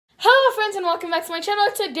friends, and welcome back to my channel.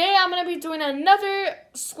 Today I'm going to be doing another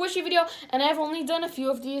squishy video, and I've only done a few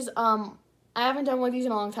of these. I haven't done one of these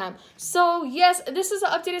in a long time. So yes, this is an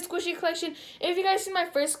updated squishy collection. If you guys see my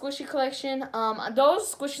first squishy collection,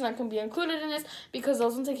 those squishies aren't going to be included in this because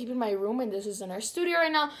those ones I keep in my room, and this is in our studio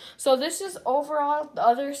right now. So this is overall the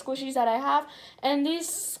other squishies that I have, and these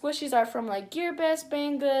squishies are from like GearBest,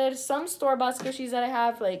 Banggood, some store-bought squishies that I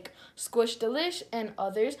have like Squish Delish and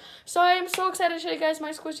others. So I am so excited to show you guys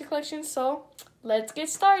my squishy collection. So let's get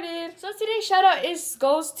started. So today's shout out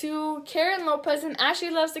goes to Karen Lopez and Ashley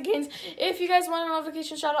Loves the Games. If you guys want a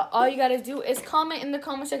notification shout out, all you gotta do is comment in the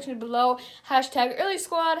comment section below hashtag early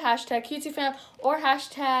squad, hashtag QTFam, or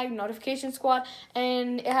hashtag notification squad,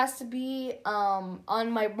 and it has to be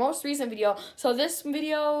on my most recent video. So this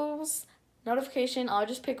video's notification I'll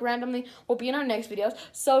just pick randomly will be in our next videos.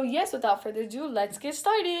 So yes, without further ado, let's get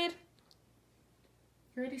started.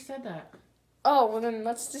 You already said that. Oh, well then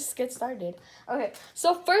let's just get started. Okay,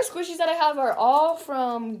 so first squishies that I have are all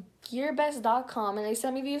from GearBest.com, and they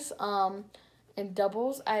sent me these in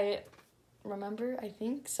doubles. I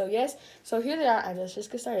think. So yes, so here they are. Let's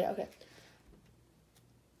just get started. Okay.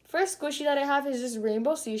 First squishy that I have is this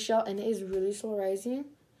Rainbow Seashell, and it is really slow rising.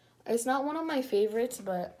 It's not one of my favorites,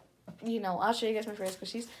 but you know, I'll show you guys my favorite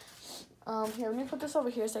squishies. Here, let me put this over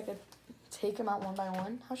here so I could take them out one by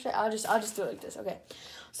one. How should I'll just do it like this. Okay.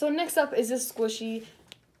 So next up is this squishy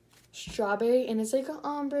Strawberry, and it's like an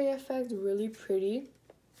ombre effect, really pretty.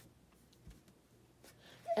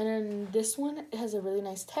 And then this one has a really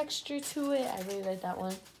nice texture to it. I really like that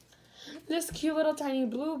one. This cute little tiny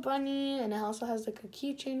blue bunny, and it also has like a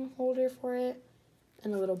keychain holder for it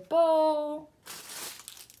and a little bow.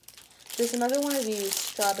 There's another one of these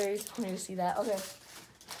strawberries. I want you to see that. Okay.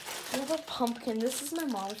 I have a pumpkin. This is my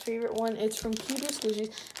mom's favorite one. It's from Keebler Squishies,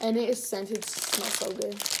 and it is scented. It smells so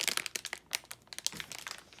good.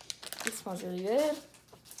 It smells really good.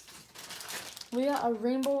 We got a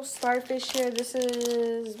rainbow starfish here. This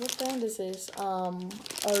is, what brand is this?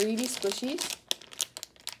 Aridi Squishies.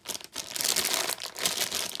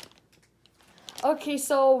 Okay,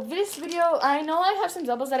 so this video, I know I have some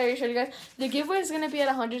doubles that I already showed you guys. The giveaway is going to be at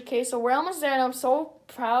 100K, so we're almost there, and I'm so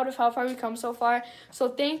proud of how far we've come so far. So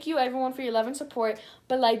thank you, everyone, for your love and support.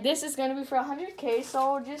 But, like, this is going to be for 100K,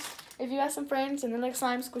 so just, if you have some friends and they like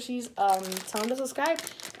slime squishies, tell them to subscribe,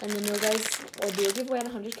 and then you guys will do a giveaway at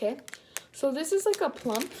 100K. So this is, like, a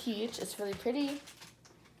plum peach. It's really pretty.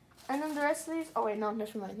 And then the rest of these, oh, wait, no,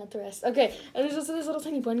 never mind, not the rest. Okay, and there's also this little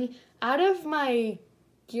tiny bunny. Out of my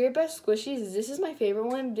GearBest squishies, this is my favorite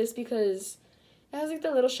one just because it has like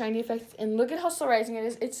the little shiny effect, and look at how slow rising it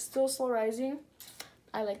is. It's still slow rising.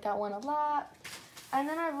 I like that one a lot. And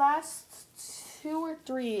then our last 2 or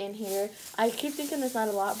 3 in here, I keep thinking there's not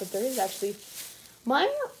a lot, but there is actually. My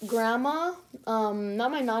grandma,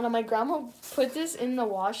 not my nana, my grandma put this in the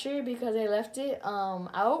washer because I left it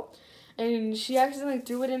out, and she accidentally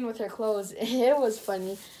threw it in with her clothes. It was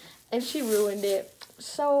funny, and she ruined it.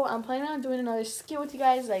 So I'm planning on doing another skit with you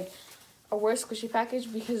guys, like a worst squishy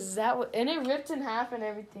package, because and it ripped in half and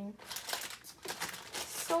everything.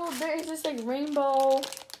 So there's this like rainbow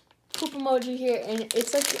poop emoji here, and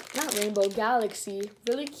it's like, not rainbow, galaxy,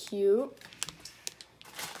 really cute.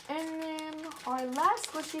 And then our last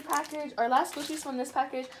squishy package, our last squishies from this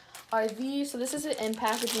package are these. So this is it in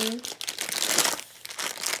packaging.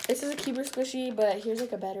 This is a Keebler squishy, but here's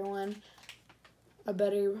like a better one, a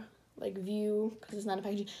better like view, because it's not a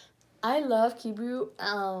packaging. I love Keebler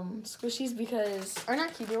squishies because, or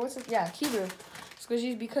not Keebler, what's it? Yeah, Keebler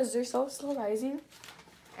squishies because they're so slow rising,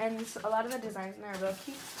 and a lot of the designs in there are real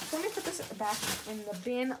cute. So let me put this back in the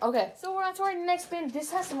bin. Okay, so we're on to our next bin.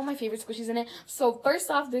 This has some of my favorite squishies in it. So first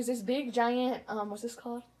off, there's this big giant, what's this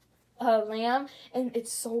called? Lamb, and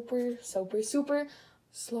it's super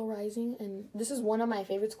slow rising, and this is one of my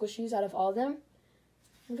favorite squishies out of all of them.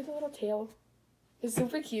 Look at the little tail. It's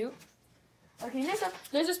super cute. Okay, next up,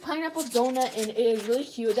 there's this pineapple donut, and it is really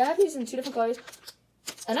cute. They have these in 2 different colors,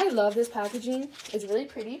 and I love this packaging. It's really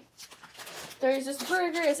pretty. There's this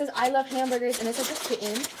burger. It says, I love hamburgers, and it's like a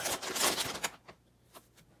kitten.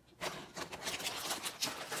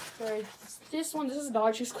 There's this one. This is a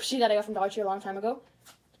Dollar Tree squishy that I got from Dollar Tree a long time ago.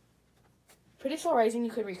 Pretty slow rising.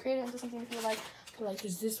 You could recreate it into something if you like. But, like,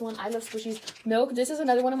 there's this one. I love squishies. Milk. This is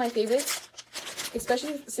another one of my favorites,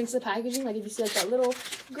 especially since the packaging. Like, if you see like that little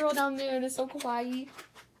girl down there, and it's so kawaii.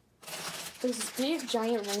 There's this big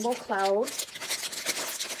giant rainbow cloud,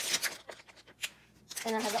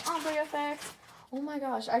 and it has an ombre effect. Oh my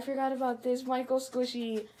gosh, I forgot about this Michael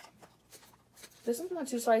squishy. This one's not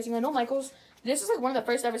too slicing. I know Michael's. This is like one of the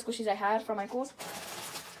first ever squishies I had from Michael's.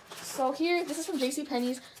 So here, this is from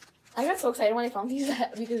JCPenney's. I got so excited when I found these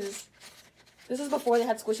because This is before they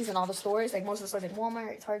had squishies in all the stores, like most of the stores, like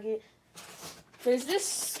Walmart, Target. There's this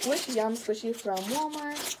Squish Yum squishy from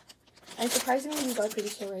Walmart. And surprisingly, these are pretty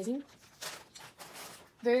slow rising.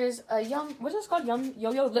 There's a what's this called?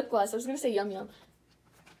 Yo-Yo lip gloss. I was going to say Yum Yum.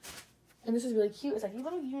 And this is really cute. It's like a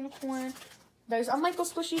little unicorn. There's a Michael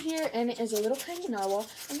squishy here, and it is a little tiny narwhal.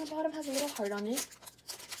 And the bottom has a little heart on it.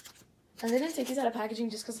 And they didn't take these out of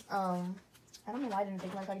packaging just because, I don't know why I didn't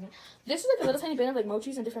take them out of packaging. This is like a little tiny bin of like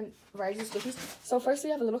mochis and different varieties of squishies. So first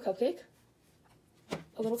we have a little cupcake.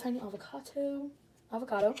 A little tiny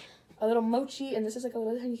avocado. A little mochi, and this is like a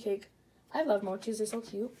little tiny cake. I love mochis. They're so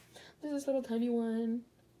cute. There's this little tiny one.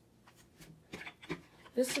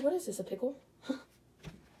 What is this, a pickle?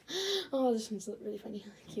 Oh, this one's really funny.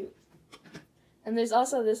 Cute. And there's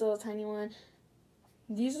also this little tiny one.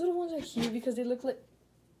 These little ones are cute because they look like,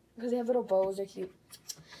 because they have little bows. They're cute.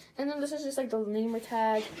 And then this is just like the namer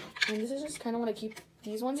tag. And this is just kind of what I keep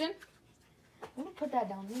these ones in. I'm going to put that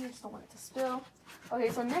down there. I just don't want it to spill. Okay,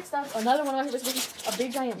 so next up, another one of my favorite squishies, a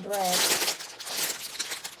big giant bread.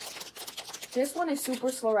 This one is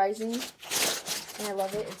super slow rising. And I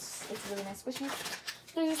love it. It's really nice squishy.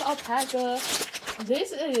 There's this alpaca.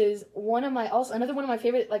 This is another one of my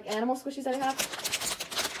favorite like animal squishies that I have.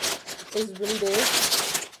 It's really big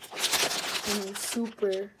and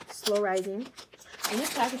super slow rising. And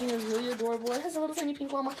this packaging is really adorable. It has a little tiny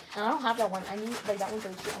pink llama, and I don't have that one. I need like that one's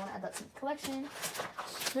really cute. I want to add that to the collection.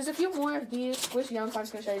 There's a few more of these Squish Yum, so I'm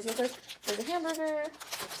just gonna show you. So first, there's a hamburger.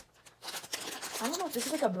 I don't know if this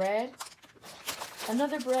is like a bread.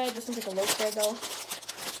 Another bread. This one's like a loaf bread though.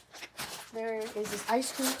 There is this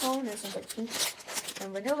ice cream cone. This one's like pink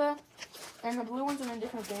and vanilla. And the blue one's in a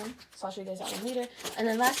different bin, so I'll show you guys that one later. And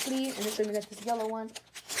then lastly, in this bin we got this yellow one.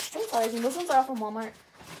 Those ones are all from Walmart.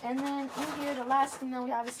 And then in here, the last thing that we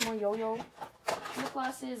have is some more Yo-Yo lip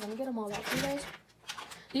glosses. Let me get them all out for you guys.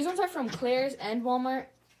 These ones are from Claire's and Walmart.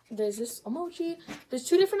 There's this emoji. There's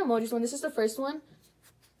two different emojis. This is the first one,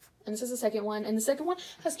 and this is the second one. And the second one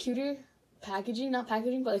has cuter packaging, not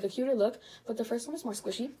packaging, but like a cuter look. But the first one is more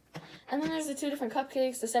squishy. And then there's the two different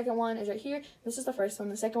cupcakes. The second one is right here. This is the first one.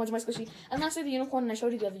 The second one's more squishy. And lastly, the unicorn. And I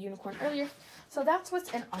showed you the other unicorn earlier. So that's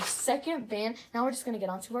what's in our second bin. Now we're just going to get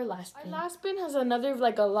on to our last bin. Our last bin has another,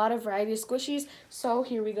 like a lot of variety of squishies. So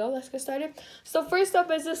here we go. Let's get started. So first up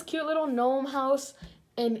is this cute little gnome house.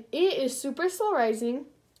 And it is super slow rising.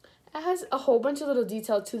 It has a whole bunch of little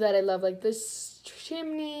detail too that I love. Like this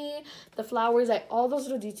chimney, the flowers, like all those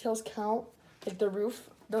little details count. Like the roof.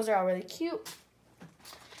 Those are all really cute.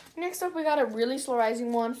 Next up, we got a really slow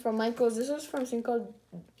rising one from Michael's. This is from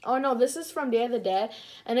this is from Day of the Dead.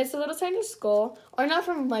 And it's a little tiny skull. Or not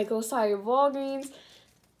from Michael's, sorry, Walgreens.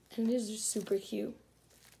 And it is just super cute.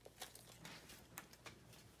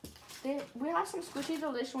 We have some Squishy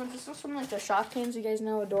Delish ones. This was from like the Shopkins. You guys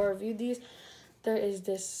know Adora reviewed these. There is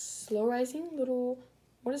this slow rising little,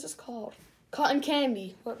 what is this called? Cotton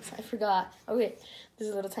candy. Whoops, I forgot. Okay,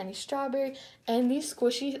 there's a little tiny strawberry. And these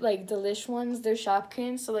squishy, like, Delish ones, they're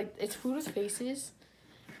Shopkins. So, like, it's food with faces.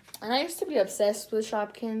 And I used to be obsessed with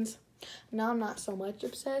Shopkins. Now I'm not so much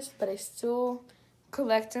obsessed, but I still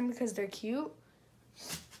collect them because they're cute.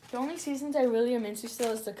 The only seasons I really am into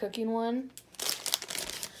still is the cooking one.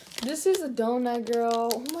 This is a donut girl.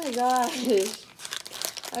 Oh my gosh.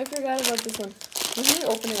 I forgot about this one. Let me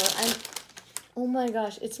open it. Oh my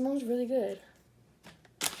gosh, it smells really good.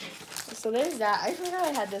 So there's that. I forgot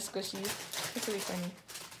I had this squishy. It's really funny.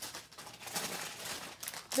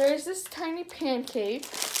 There's this tiny pancake.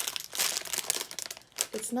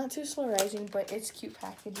 It's not too slow rising, but it's cute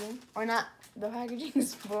packaging. Or not, the packaging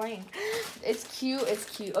is blank. It's cute, it's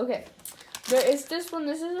cute. Okay. There is this one.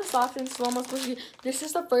 This is a soft and slow-mo squishy. This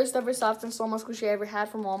is the first ever soft and slow-mo squishy I ever had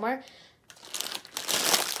from Walmart.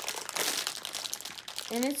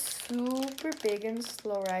 And it's super big and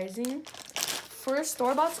slow rising. For a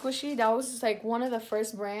store-bought squishy, that was like one of the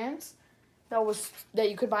first brands that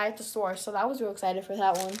you could buy at the store. So I was real excited for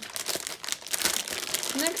that one.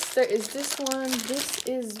 Next, there is this one.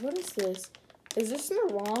 What is this? Is this in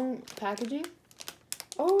the wrong packaging?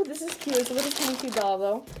 Oh, this is cute. It's a little tiny cute doll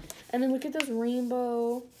though. And then look at this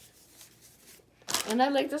rainbow. And I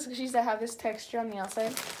like the squishies that have this texture on the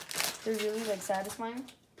outside. They're really like satisfying.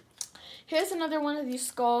 Here's another one of these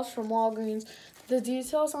skulls from Walgreens. The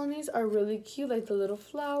details on these are really cute, like the little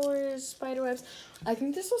flowers, spider webs. I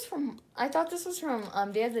thought this was from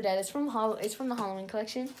Day of the Dead. It's from the Halloween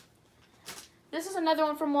collection. This is another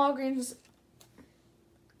one from Walgreens.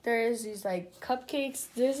 There is these like cupcakes.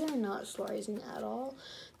 These are not slow rising at all.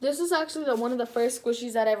 This is actually one of the first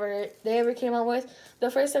squishies that they ever came out with. The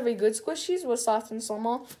first ever good squishies was soft and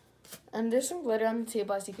slow-mo. And there's some glitter on the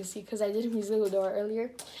table, as you can see, because I did Musical.ly door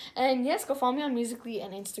earlier. And yes, go follow me on Musical.ly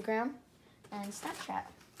and Instagram and Snapchat.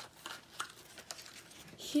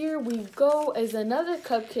 Here we go is another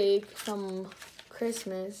cupcake from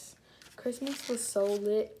Christmas. Christmas was so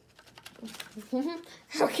lit.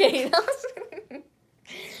 Okay, that was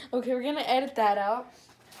okay, we're gonna edit that out.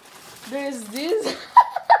 There's this.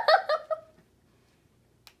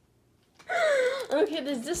 Okay,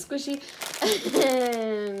 there's this squishy,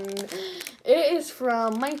 and it is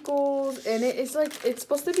from Michaels, and it's like, it's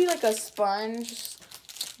supposed to be like a sponge,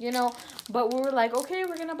 you know, but we were like, okay,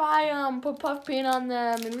 we're gonna buy put puff paint on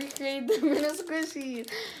them and recreate them in a squishy,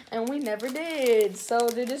 and we never did, so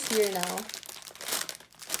they're just here now.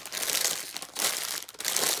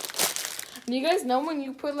 And you guys know when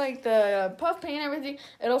you put like the puff paint and everything,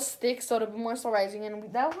 it'll stick, so it'll be more rising,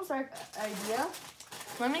 and that was our idea.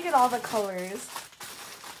 Let me get all the colors.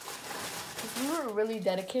 We were really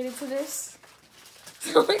dedicated to this.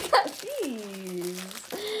 So we got these.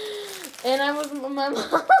 And I was my mom.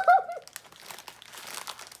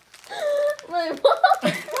 My mom.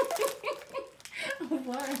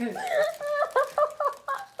 What?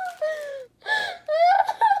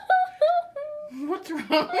 What's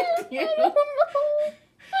wrong with you? I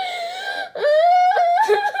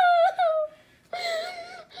don't know.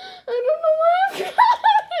 I don't know why I'm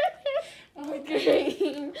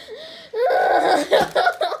crying.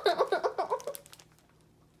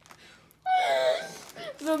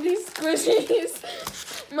 So these squishies,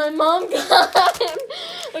 my mom got them.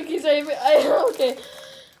 Okay, so okay.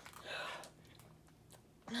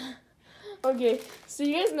 Okay, so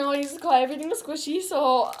you guys know I used to call everything a squishy,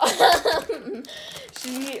 so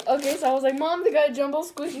so I was like, Mom, they got jumbo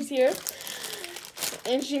squishies here.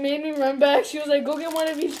 And she made me run back. She was like, go get one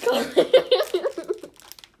of each color.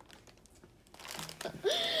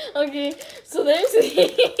 Okay, so there's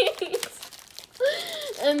these.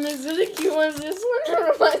 And there's really cute ones. This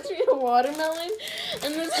one reminds me of watermelon.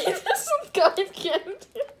 And there's like this one cotton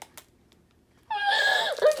candy.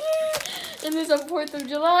 Okay. And there's a 4th of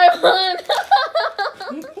July one.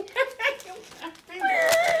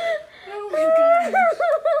 Oh my god.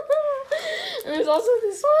 And there's also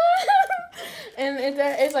this one. And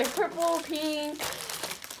it's like purple, pink.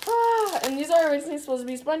 And these are originally supposed to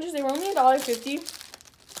be sponges. They were only $1.50.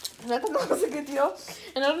 And I thought that was a good deal.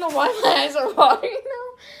 And I don't know why my eyes are watering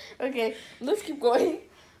now. Okay, let's keep going.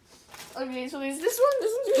 Okay, so there's this one.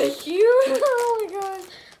 This one's really cute. Oh my god.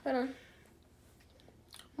 Hold on.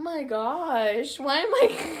 Oh my gosh. Why am I...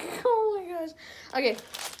 Oh my gosh. Okay.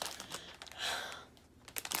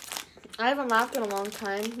 I haven't laughed in a long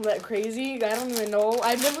time. Like crazy. I don't even know.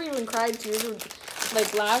 I've never even cried tears.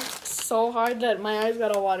 Like laughed so hard that my eyes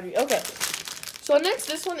got all watery. Okay. So next,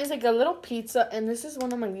 this one is like a little pizza, and this is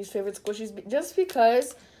one of my least favorite squishies, just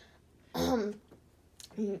because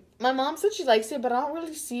my mom said she likes it, but I don't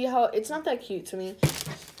really see how, it's not that cute to me.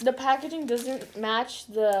 The packaging doesn't match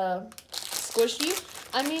the squishy.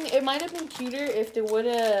 I mean, it might have been cuter if they would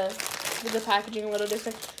have did the packaging a little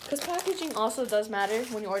different, because packaging also does matter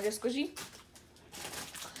when you order a squishy.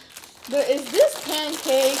 There is this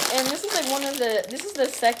pancake, and this is like this is the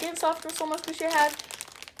second soft and Soma squishy I had.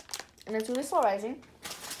 And it's really slow rising.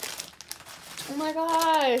 Oh my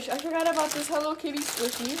gosh, I forgot about this Hello Kitty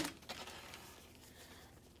squishy.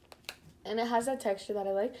 And it has that texture that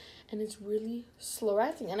I like. And it's really slow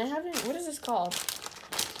rising. And I haven't, what is this called?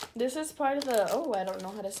 This is part of the, oh, I don't know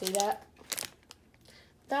how to say that.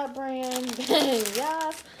 That brand,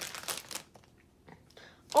 yes.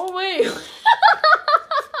 Oh, wait.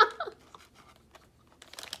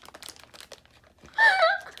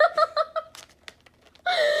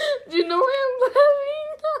 Do you know why I'm laughing?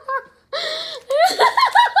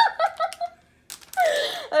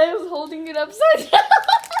 I was holding it upside down.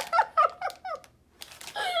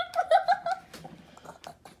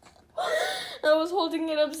 I was holding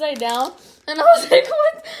it upside down, and I was like,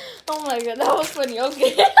 what? Oh my god, that was funny.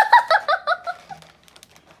 Okay.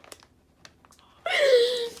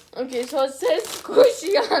 Okay, so it says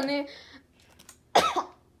squishy on it.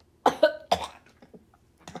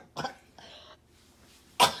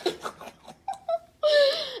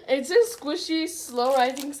 It says squishy, slow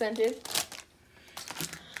rising scented.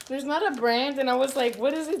 There's not a brand, and I was like,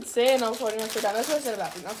 what does it say? And I was holding it upside down. That's what I said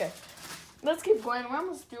about it. Okay. Let's keep going. We're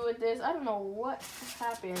almost through with this. I don't know what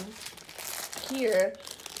happened here.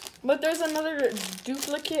 But there's another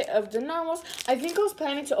duplicate of the normals. I think I was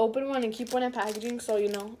planning to open one and keep one in packaging. So, you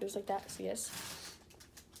know, it was like that. So, yes.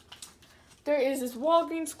 There is this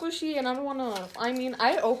Walgreens squishy. And I don't want to... I mean,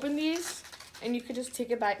 I opened these. And you could just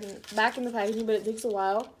take it back in the packaging. But it takes a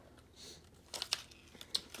while.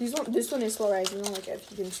 This one is slow rising, like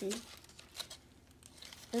if you can see.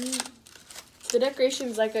 And the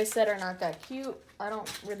decorations, like I said, are not that cute. I don't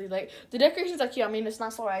really like the decorations are cute. I mean, it's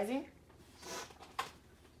not slow rising.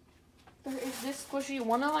 There is this squishy,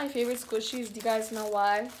 one of my favorite squishies. Do you guys know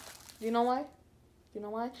why? Do you know why? Do you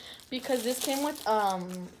know why? Because this came with a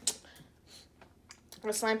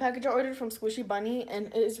slime package I ordered from Squishy Bunny, and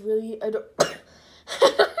it is really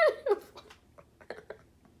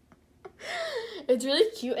it's really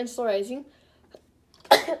cute and slow rising.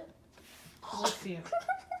 Let's see.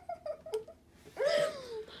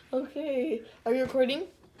 Okay, are you recording?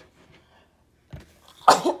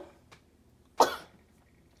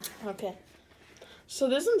 Okay, so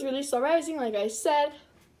this one's really slow rising, like I said,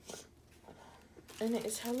 and it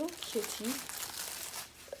is Hello Kitty.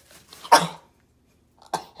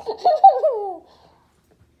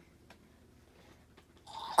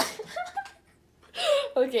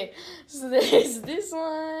 Okay, so there's this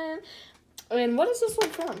one, and what is this one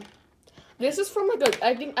from? This is from like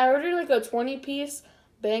I think I ordered like a 20-piece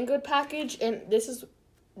Banggood package, and this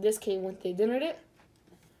came with it. Didn't it?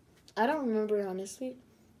 I don't remember, honestly.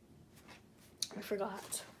 I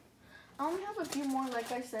forgot. I only have a few more,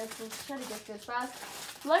 like I said, so let's try to get this fast.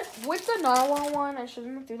 Like with the Narwhal one, I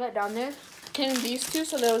shouldn't have threw that down there. Came these two,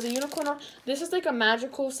 so there was a unicorn one. This is like a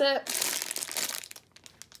magical set.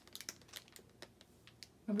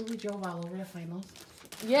 Maybe we drove all over to find those.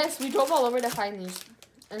 Yes, we drove all over to find these.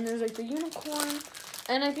 And there's like the unicorn.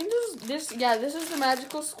 And I think this is the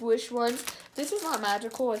magical squish ones. This is not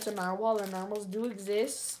magical, it's a narwhal, and narwhals do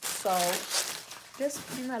exist. So just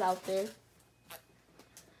putting that out there.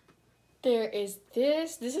 There is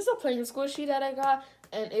this. This is a plain squishy that I got,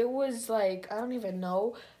 and it was like, I don't even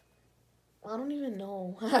know.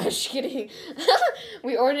 Just kidding.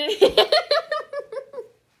 We ordered it.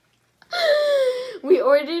 We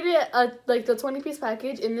ordered it like the 20-piece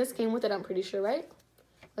package, and this came with it, I'm pretty sure, right?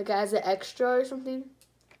 Like as an extra or something.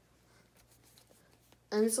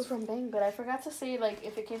 And this was from Banggood. I forgot to say like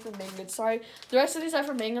if it came from Banggood. Sorry. The rest of these are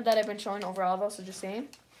from Banggood that I've been showing overall though, so just saying.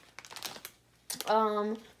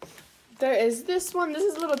 There is this one. This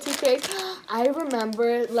is a little tea cake. I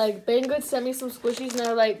remember like Banggood sent me some squishies,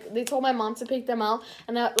 and they told my mom to pick them out,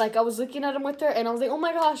 and I was looking at them with her, and I was like, oh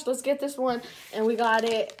my gosh, let's get this one, and we got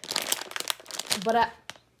it. But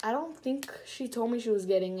I don't think she told me she was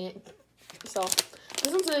getting it. So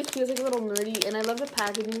this one's really cute. It's like a little nerdy, and I love the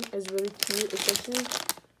packaging. It's really cute, especially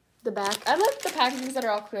the back. I like the packagings that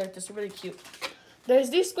are all clear. This is really cute.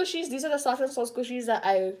 There's these squishies. These are the soft and slow squishies that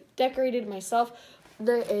I decorated myself.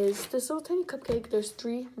 There is this little tiny cupcake. There's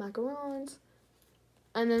 3 macarons.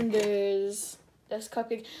 And then there's this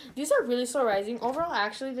cupcake. These are really slow rising. Overall,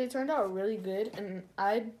 actually, they turned out really good. And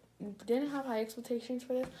I didn't have high expectations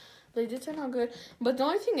for this. They did turn out good. But the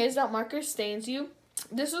only thing is that marker stains you.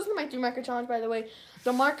 This was my 3 marker challenge, by the way.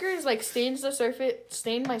 The markers like stained my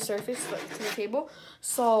surface like, to the table.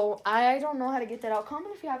 So I don't know how to get that out.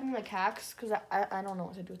 Comment if you have any like hacks, because I don't know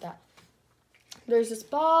what to do with that. There's this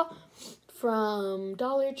ball from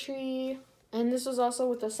Dollar Tree, and this was also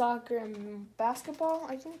with the soccer and basketball,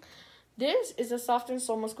 I think. This is a soft and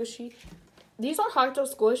slow squishy. These are hard to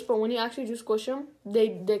squish, but when you actually do squish them,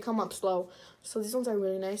 they come up slow. So these ones are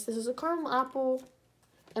really nice. This is a caramel apple.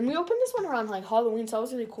 And we opened this one around like Halloween, so that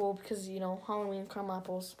was really cool because, you know, Halloween caramel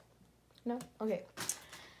apples. No? Okay.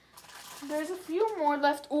 There's a few more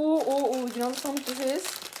left. Ooh. You know what this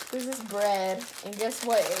is? There's this bread. And guess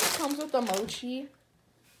what? It comes with a mochi.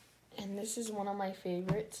 And this is one of my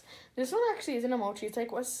favorites. This one actually isn't a mochi. It's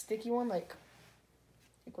like a sticky one. Like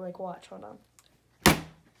watch. Hold on.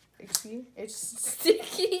 Like, see? It's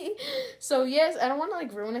sticky. So, yes, I don't want to,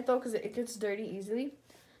 like, ruin it, though, because it gets dirty easily.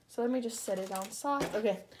 So, let me just set it down soft.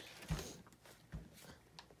 Okay.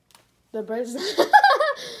 The bread's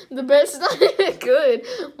the bread's not even good.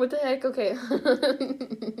 What the heck? Okay.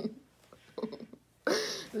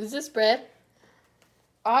 This is bread.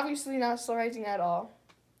 Obviously not slow rising at all.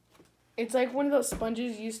 It's like one of those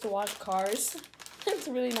sponges you used to wash cars. It's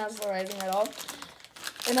really not slow rising at all.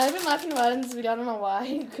 And I've been laughing about it in this video. I don't know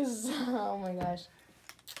why. Because, oh my gosh.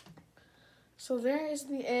 So there is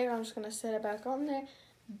the egg. I'm just going to set it back on there.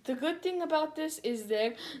 The good thing about this is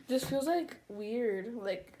that this feels like weird.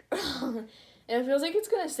 Like, it feels like it's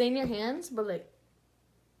going to stain your hands. But then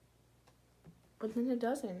it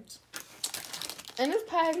doesn't. And this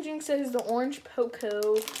packaging says the orange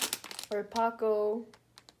Poco or Paco.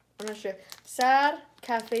 I'm not sure. Sad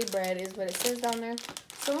Cafe bread is what it says down there.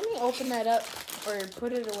 So let me open that up or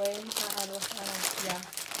put it away. Yeah.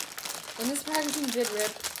 And this packaging did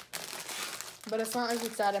rip. But it's not like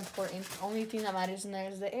it's that important. The only thing that matters in there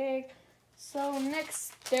is the egg. So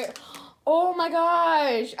next, Oh my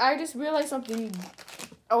gosh! I just realized something.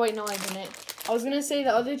 Oh wait, no, I didn't. I was gonna say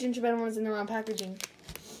the other gingerbread one's in the wrong packaging.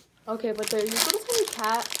 Okay, but there's this little tiny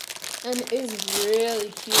cat, and it is really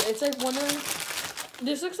cute. It's like one of.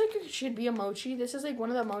 This looks like it should be a mochi. This is like one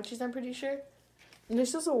of the mochis, I'm pretty sure. And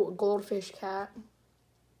this is a goldfish cat.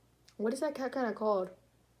 What is that cat kind of called?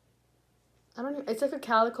 I don't know. It's like a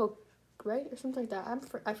calico, right? Or something like that.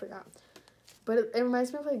 I forgot. But it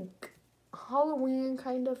reminds me of like Halloween,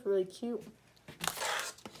 kind of really cute.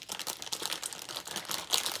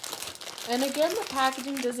 And again, the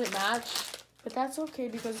packaging doesn't match, but that's okay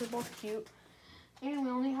because they're both cute. And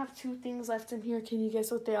we only have 2 things left in here. Can you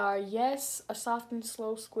guess what they are? Yes, a soft and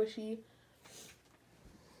slow squishy.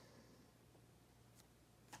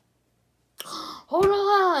 Hold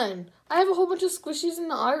on! I have a whole bunch of squishies in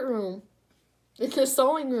the art room. In the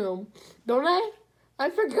sewing room. Don't I? I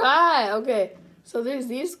forgot. Okay. So there's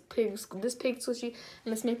this pig squishy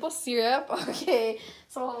and this maple syrup. Okay.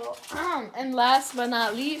 So, and last but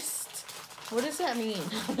not least, what does that mean?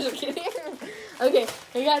 I'm just kidding. Okay.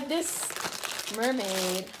 We got this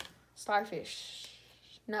mermaid. Starfish.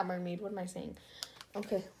 Not mermaid. What am I saying?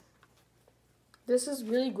 Okay. This is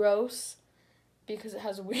really gross because it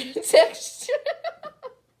has a weird texture.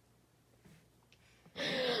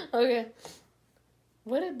 Okay.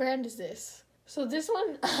 What brand is this? So this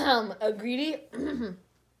one, a greedy,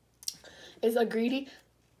 is a greedy.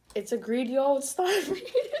 It's a greedy old starfish.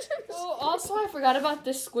 Oh, also I forgot about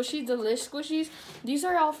this squishy delish squishies. These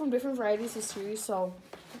are all from different varieties of series. So,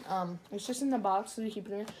 it's just in the box, so you keep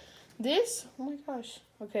it in. This, oh my gosh.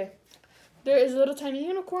 Okay, there is a little tiny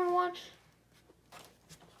unicorn one.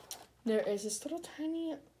 There is this little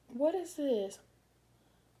tiny. What is this?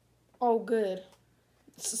 Oh, good.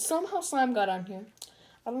 Somehow slime got on here.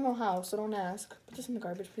 I don't know how, so don't ask. Put this in the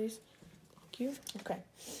garbage, please. Thank you. Okay.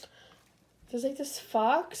 There's like this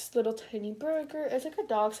fox, little tiny burger. It's like a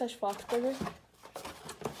dog/fox burger.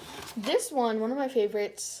 This one of my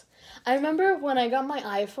favorites. I remember when I got my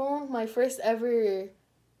iPhone, my first ever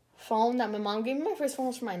phone that my mom gave me. My first phone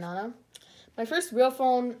was from my nana. My first real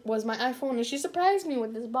phone was my iPhone, and she surprised me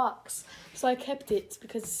with this box. So I kept it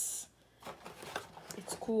because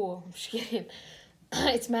it's cool. I'm just kidding.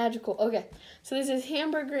 It's magical. Okay, so there's this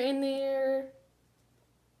hamburger in there.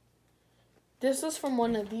 This was from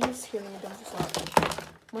one of these. Here, let me dump this out.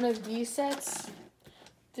 One of these sets.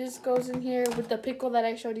 This goes in here with the pickle that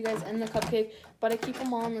I showed you guys and the cupcake. But I keep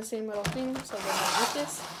them all in the same little thing, so they're not with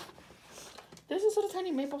this. This is a little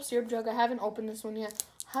tiny maple syrup jug. I haven't opened this one yet.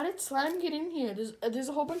 How did slime get in here? There's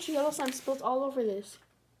a whole bunch of yellow slime spilled all over this.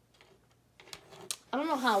 I don't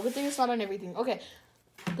know how. Good thing it's not on everything. Okay.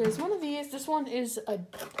 There's one of these. This one is a,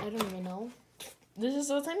 I don't even know. This is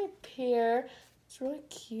a little tiny pear. It's really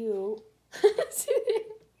cute.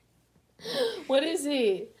 What is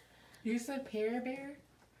it? You said pear bear?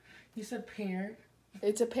 You said pear?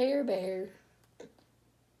 It's a pear bear.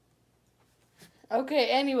 Okay,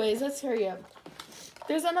 anyways, let's hurry up.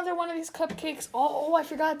 There's another one of these cupcakes. Oh, I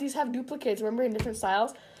forgot. These have duplicates, remember, in different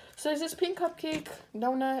styles. So there's this pink cupcake,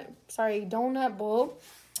 donut bowl.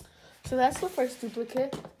 So that's the first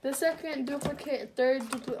duplicate. The second duplicate, third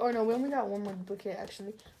duplicate. Oh no, we only got one more duplicate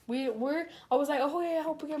actually. I was like, oh yeah, I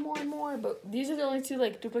hope we get more and more. But these are the only 2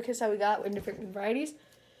 like duplicates that we got in different varieties.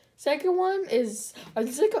 Second one is, are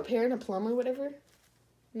these like a pear and a plum or whatever?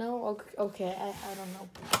 No? Okay, I don't know.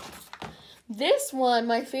 This one,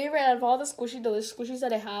 my favorite out of all the squishy delicious squishies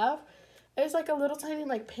that I have, is like a little tiny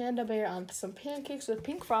like panda bear on some pancakes with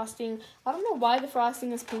pink frosting. I don't know why the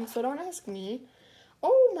frosting is pink, so don't ask me.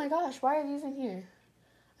 Oh my gosh, why are these in here?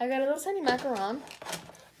 I got a little tiny macaron.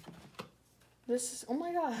 This is, oh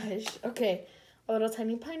my gosh. Okay, a little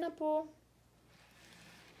tiny pineapple.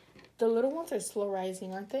 The little ones are slow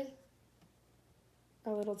rising, aren't they? A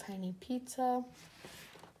little tiny pizza.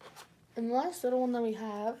 And the last little one that we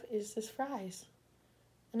have is this fries.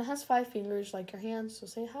 And it has 5 fingers like your hands, so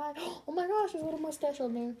say hi. Oh my gosh, there's a little mustache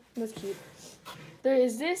on there. That's cute. There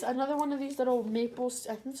is this, another one of these little maple,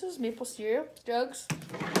 I think this is maple syrup jugs.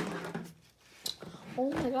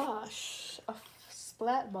 Oh my gosh, a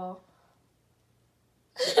splat ball.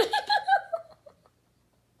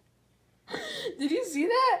 Did you see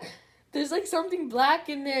that? There's like something black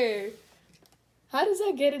in there. How does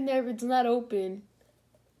that get in there if it's not open?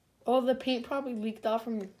 Oh, the paint probably leaked off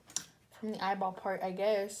from the eyeball part, I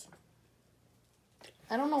guess.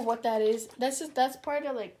 I don't know what that is. That's part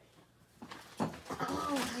of like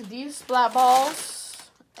these splat balls.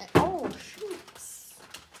 Oh shoots!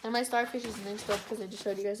 And my starfish is mixed up because I just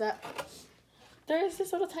showed you guys that. There's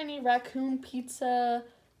this little tiny raccoon pizza,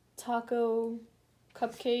 taco,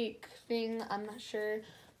 cupcake thing. I'm not sure.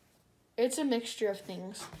 It's a mixture of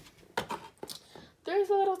things. There's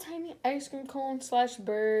a little tiny ice cream cone /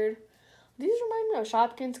 bird. These remind me of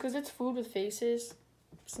Shopkins because it's food with faces.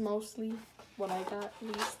 It's mostly what I got, at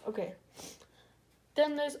least. Okay.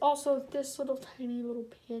 Then there's also this little tiny little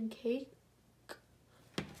pancake.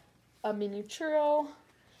 A mini churro.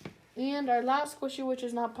 And our last squishy, which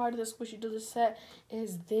is not part of the squishy to the set,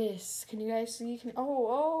 is this. Can you guys see?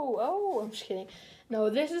 I'm just kidding. No,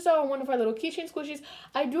 this is one of our little keychain squishies.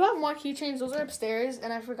 I do have more keychains. Those are upstairs,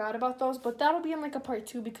 and I forgot about those. But that'll be in like a part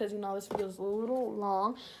 2 because, you know, this video is a little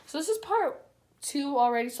long. So this is part 2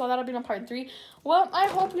 already, so that'll be in part 3. Well, I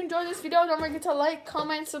hope you enjoyed this video. Don't forget to like,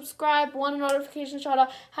 comment, subscribe, want a notification shout out,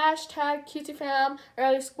 #CutieFam,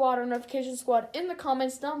 Early Squad, or Notification Squad in the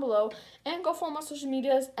comments down below, and go follow my social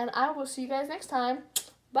medias, and I will see you guys next time.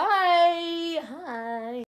 Bye. Hi.